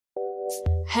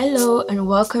Hello and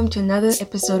welcome to another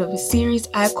episode of a series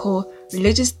I call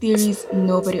Religious Theories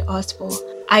Nobody Asked For.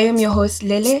 I am your host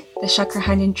Lele, the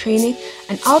Chakrahan in training,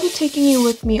 and I'll be taking you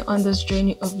with me on this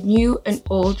journey of new and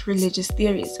old religious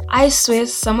theories. I swear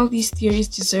some of these theories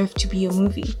deserve to be a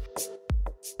movie.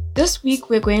 This week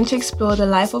we're going to explore the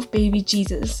life of baby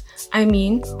Jesus.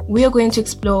 We are going to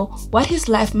explore what his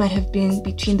life might have been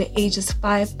between the ages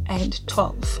 5 and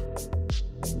 12.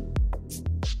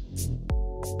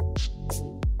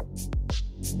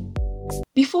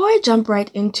 Before I jump right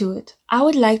into it, I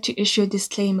would like to issue a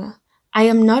disclaimer. I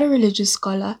am not a religious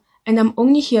scholar, and I'm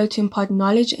only here to impart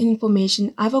knowledge and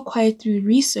information I've acquired through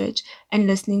research and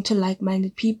listening to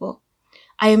like-minded people.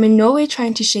 I am in no way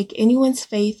trying to shake anyone's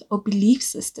faith or belief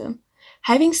system.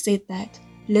 Having said that,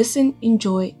 listen,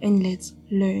 enjoy, and let's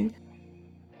learn.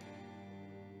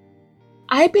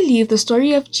 I believe the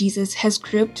story of Jesus has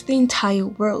gripped the entire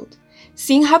world,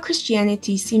 seeing how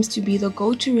Christianity seems to be the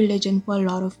go-to religion for a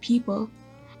lot of people.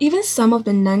 Even some of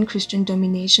the non-Christian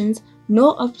dominations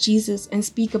know of Jesus and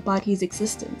speak about his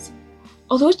existence.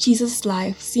 Although Jesus'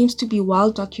 life seems to be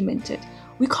well documented,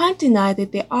 we can't deny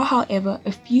that there are, however,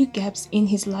 a few gaps in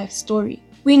his life story.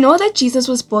 We know that Jesus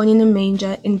was born in a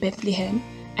manger in Bethlehem,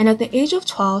 and at the age of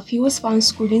 12, he was found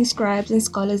schooling scribes and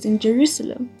scholars in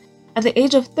Jerusalem. At the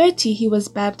age of 30, he was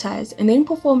baptized and then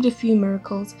performed a few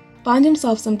miracles, found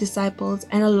himself some disciples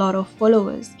and a lot of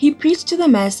followers. He preached to the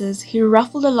masses, he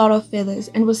ruffled a lot of feathers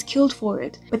and was killed for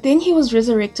it. But then he was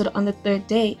resurrected on the third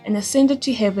day and ascended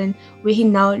to heaven, where he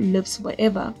now lives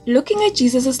forever. Looking at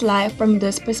Jesus' life from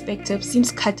this perspective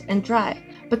seems cut and dry.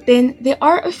 But then there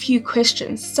are a few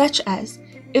questions, such as,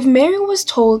 if Mary was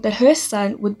told that her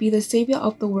son would be the savior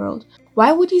of the world,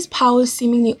 why would his powers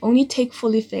seemingly only take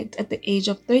full effect at the age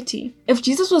of 30? If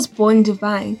Jesus was born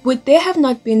divine, would there have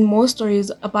not been more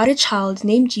stories about a child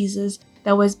named Jesus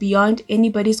that was beyond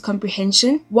anybody's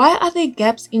comprehension? Why are there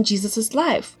gaps in Jesus'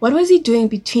 life? What was he doing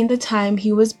between the time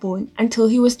he was born until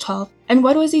he was 12? And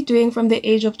what was he doing from the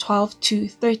age of 12 to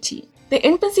 30? The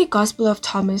Infancy Gospel of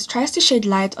Thomas tries to shed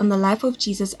light on the life of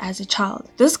Jesus as a child.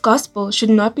 This gospel should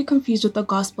not be confused with the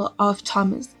Gospel of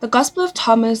Thomas. The Gospel of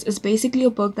Thomas is basically a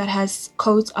book that has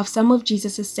quotes of some of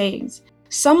Jesus' sayings,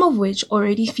 some of which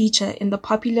already feature in the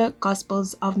popular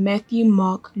Gospels of Matthew,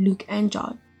 Mark, Luke, and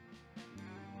John.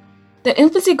 The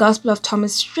Infancy Gospel of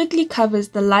Thomas strictly covers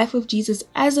the life of Jesus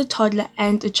as a toddler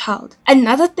and a child.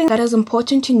 Another thing that is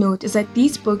important to note is that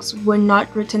these books were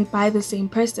not written by the same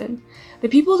person. The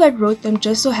people that wrote them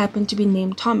just so happened to be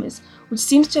named Thomas, which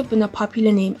seems to have been a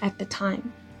popular name at the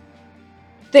time.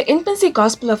 The Infancy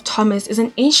Gospel of Thomas is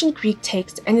an ancient Greek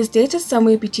text and is dated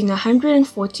somewhere between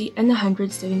 140 and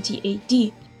 170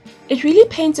 AD. It really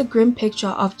paints a grim picture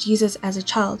of Jesus as a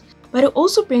child, but it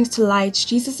also brings to light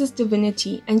Jesus'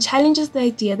 divinity and challenges the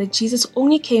idea that Jesus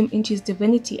only came into his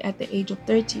divinity at the age of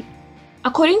 30.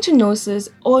 According to Gnosis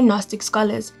or Gnostic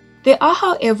scholars, there are,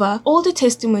 however, older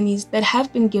testimonies that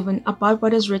have been given about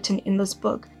what is written in this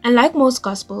book, and like most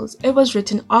Gospels, it was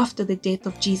written after the death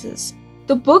of Jesus.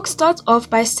 The book starts off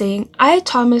by saying, I,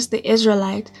 Thomas the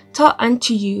Israelite, tell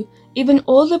unto you, even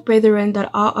all the brethren that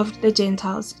are of the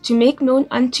Gentiles, to make known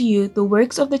unto you the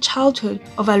works of the childhood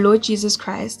of our Lord Jesus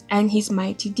Christ and his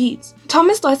mighty deeds.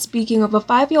 Thomas starts speaking of a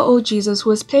 5-year-old Jesus who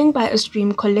was playing by a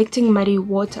stream collecting muddy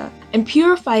water and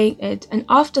purifying it, and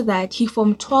after that he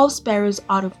formed 12 sparrows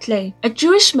out of clay. A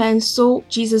Jewish man saw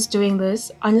Jesus doing this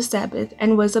on a Sabbath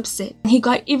and was upset. He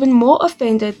got even more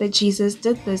offended that Jesus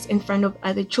did this in front of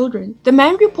other children. The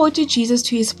man reported Jesus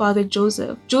to his father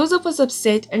Joseph. Joseph was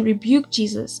upset and rebuked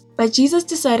Jesus. But Jesus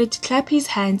decided to clap his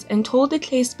hands and told the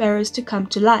clay sparrows to come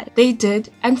to life. They did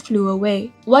and flew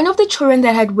away. One of the children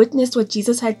that had witnessed what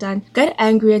Jesus had done got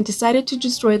angry and decided to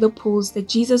destroy the pools that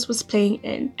Jesus was playing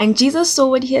in. And Jesus saw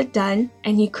what he had done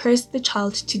and he cursed the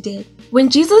child to death. When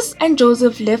Jesus and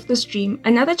Joseph left the stream,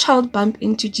 another child bumped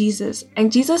into Jesus,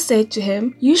 and Jesus said to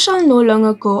him, You shall no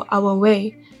longer go our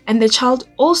way. And the child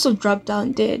also dropped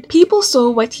down dead. People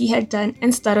saw what he had done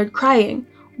and started crying.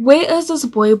 Where is this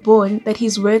boy born that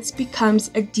his words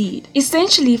becomes a deed?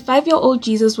 Essentially, 5-year-old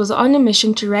Jesus was on a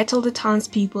mission to rattle the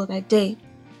townspeople that day.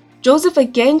 Joseph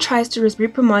again tries to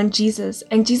reprimand Jesus,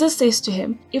 and Jesus says to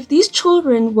him, if these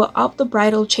children were of the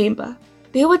bridal chamber,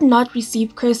 they would not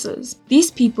receive curses.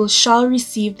 These people shall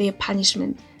receive their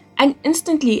punishment. And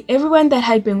instantly, everyone that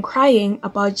had been crying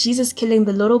about Jesus killing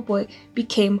the little boy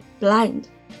became blind.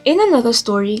 In another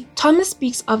story, Thomas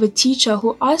speaks of a teacher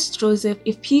who asked Joseph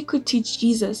if he could teach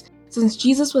Jesus, since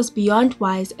Jesus was beyond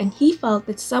wise and he felt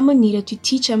that someone needed to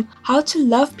teach him how to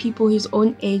love people his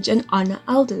own age and honor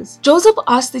elders. Joseph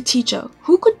asked the teacher,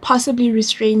 who could possibly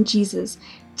restrain Jesus?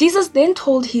 Jesus then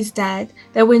told his dad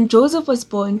that when Joseph was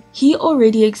born, he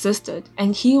already existed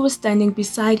and he was standing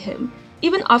beside him.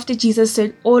 Even after Jesus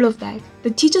said all of that,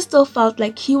 the teacher still felt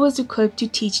like he was equipped to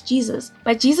teach Jesus,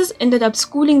 but Jesus ended up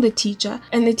schooling the teacher,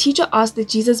 and the teacher asked that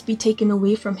Jesus be taken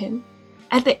away from him.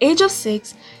 At the age of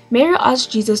 6, Mary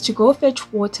asked Jesus to go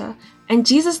fetch water, and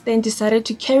Jesus then decided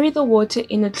to carry the water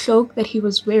in a cloak that he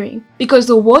was wearing, because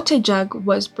the water jug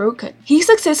was broken. He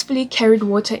successfully carried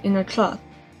water in a cloth.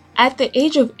 At the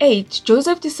age of 8,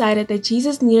 Joseph decided that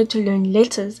Jesus needed to learn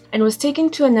letters and was taken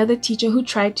to another teacher who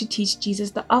tried to teach Jesus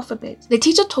the alphabet. The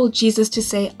teacher told Jesus to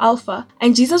say alpha,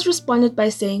 and Jesus responded by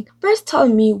saying, "First tell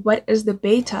me what is the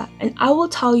beta, and I will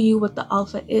tell you what the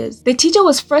alpha is." The teacher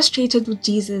was frustrated with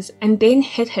Jesus and then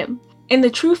hit him. In the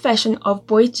true fashion of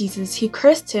boy Jesus, he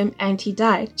cursed him and he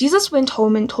died. Jesus went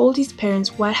home and told his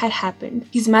parents what had happened.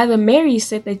 His mother Mary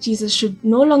said that Jesus should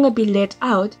no longer be let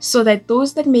out so that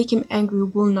those that make him angry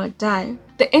will not die.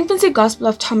 The infancy gospel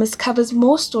of Thomas covers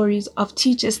more stories of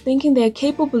teachers thinking they are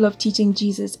capable of teaching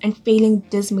Jesus and failing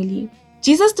dismally.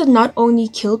 Jesus did not only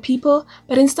kill people,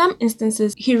 but in some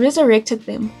instances, he resurrected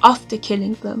them after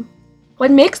killing them. What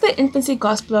makes the infancy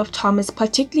gospel of Thomas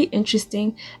particularly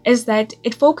interesting is that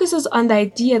it focuses on the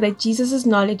idea that Jesus'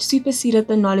 knowledge superseded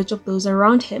the knowledge of those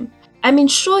around him. I mean,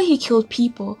 sure, he killed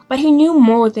people, but he knew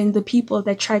more than the people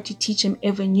that tried to teach him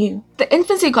ever knew. The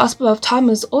infancy gospel of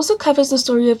Thomas also covers the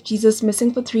story of Jesus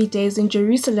missing for 3 days in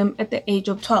Jerusalem at the age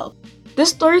of 12. This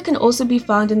story can also be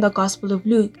found in the Gospel of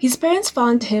Luke. His parents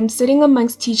found him sitting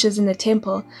amongst teachers in the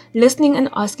temple, listening and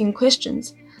asking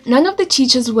questions. None of the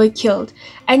teachers were killed,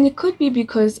 and it could be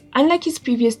because, unlike his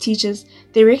previous teachers,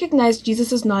 they recognized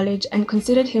Jesus' knowledge and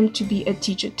considered him to be a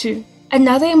teacher too.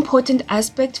 Another important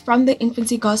aspect from the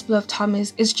infancy gospel of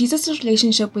Thomas is Jesus'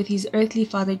 relationship with his earthly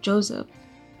father Joseph.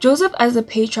 Joseph, as the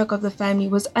patriarch of the family,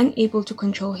 was unable to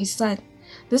control his son.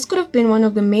 This could have been one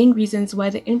of the main reasons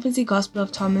why the infancy gospel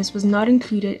of Thomas was not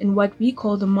included in what we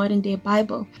call the modern-day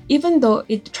Bible, even though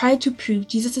it tried to prove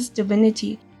Jesus'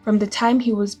 divinity from the time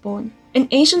he was born. In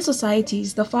ancient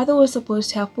societies, the father was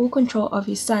supposed to have full control of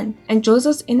his son, and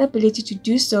Joseph's inability to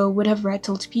do so would have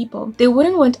rattled people. They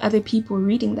wouldn't want other people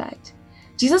reading that.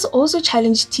 Jesus also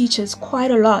challenged teachers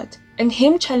quite a lot, and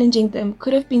him challenging them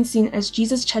could have been seen as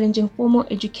Jesus challenging formal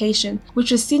education,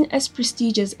 which was seen as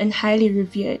prestigious and highly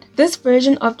revered. This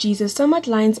version of Jesus somewhat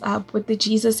lines up with the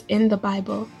Jesus in the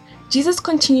Bible. Jesus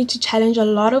continued to challenge a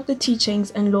lot of the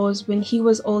teachings and laws when he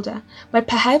was older, but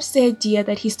perhaps the idea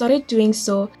that he started doing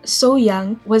so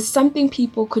young was something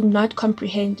people could not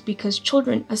comprehend because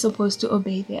children are supposed to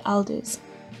obey their elders.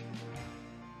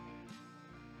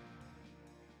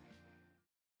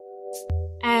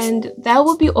 And that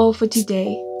will be all for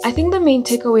today. I think the main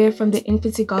takeaway from the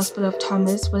infancy gospel of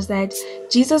Thomas was that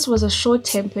Jesus was a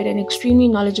short-tempered and extremely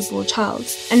knowledgeable child.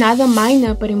 Another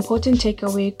minor but important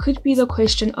takeaway could be the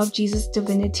question of Jesus'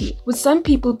 divinity, with some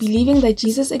people believing that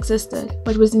Jesus existed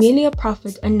but was merely a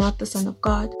prophet and not the Son of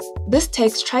God. This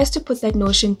text tries to put that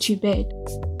notion to bed.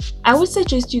 I would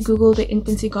suggest you Google the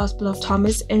infancy gospel of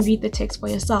Thomas and read the text for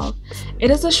yourself. It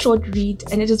is a short read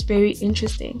and it is very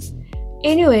interesting.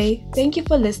 Anyway, thank you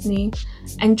for listening,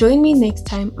 and join me next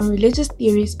time on Religious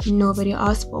Theories Nobody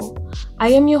Asked For. I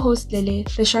am your host Lele,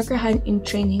 the Chakra Hunt in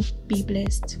training. Be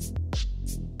blessed.